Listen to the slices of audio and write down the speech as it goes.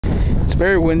It's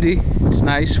very windy. It's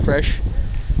nice, fresh,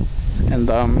 and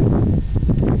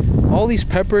all these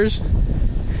peppers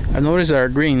I've noticed are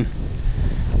green,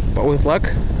 but with luck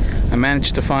I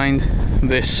managed to find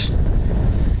this.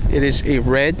 It is a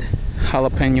red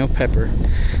jalapeno pepper.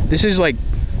 This is like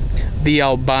the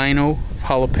albino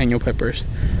jalapeno peppers.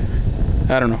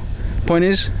 I don't know. Point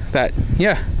is that,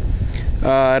 yeah,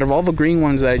 out of all the green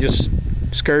ones that I just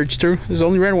scourged through, there's the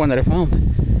only red one that I found,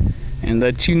 and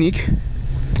that's unique,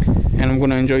 and I'm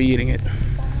gonna enjoy eating it.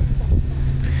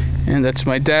 And that's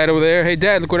my dad over there. Hey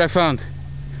Dad, look what I found.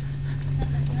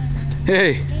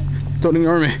 Hey, don't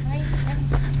ignore me.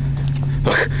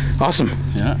 Look, awesome.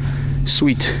 Yeah.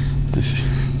 Sweet. This is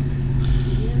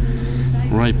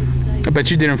ripe. I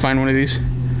bet you didn't find one of these.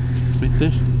 Right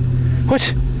there. What?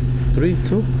 3,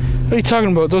 2. What are you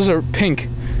talking about? Those are pink.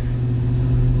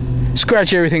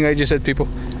 Scratch everything I just said, people.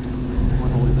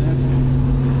 One over there.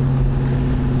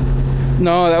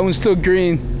 No, that one's still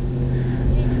green.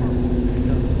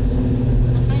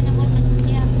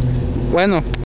 Bueno.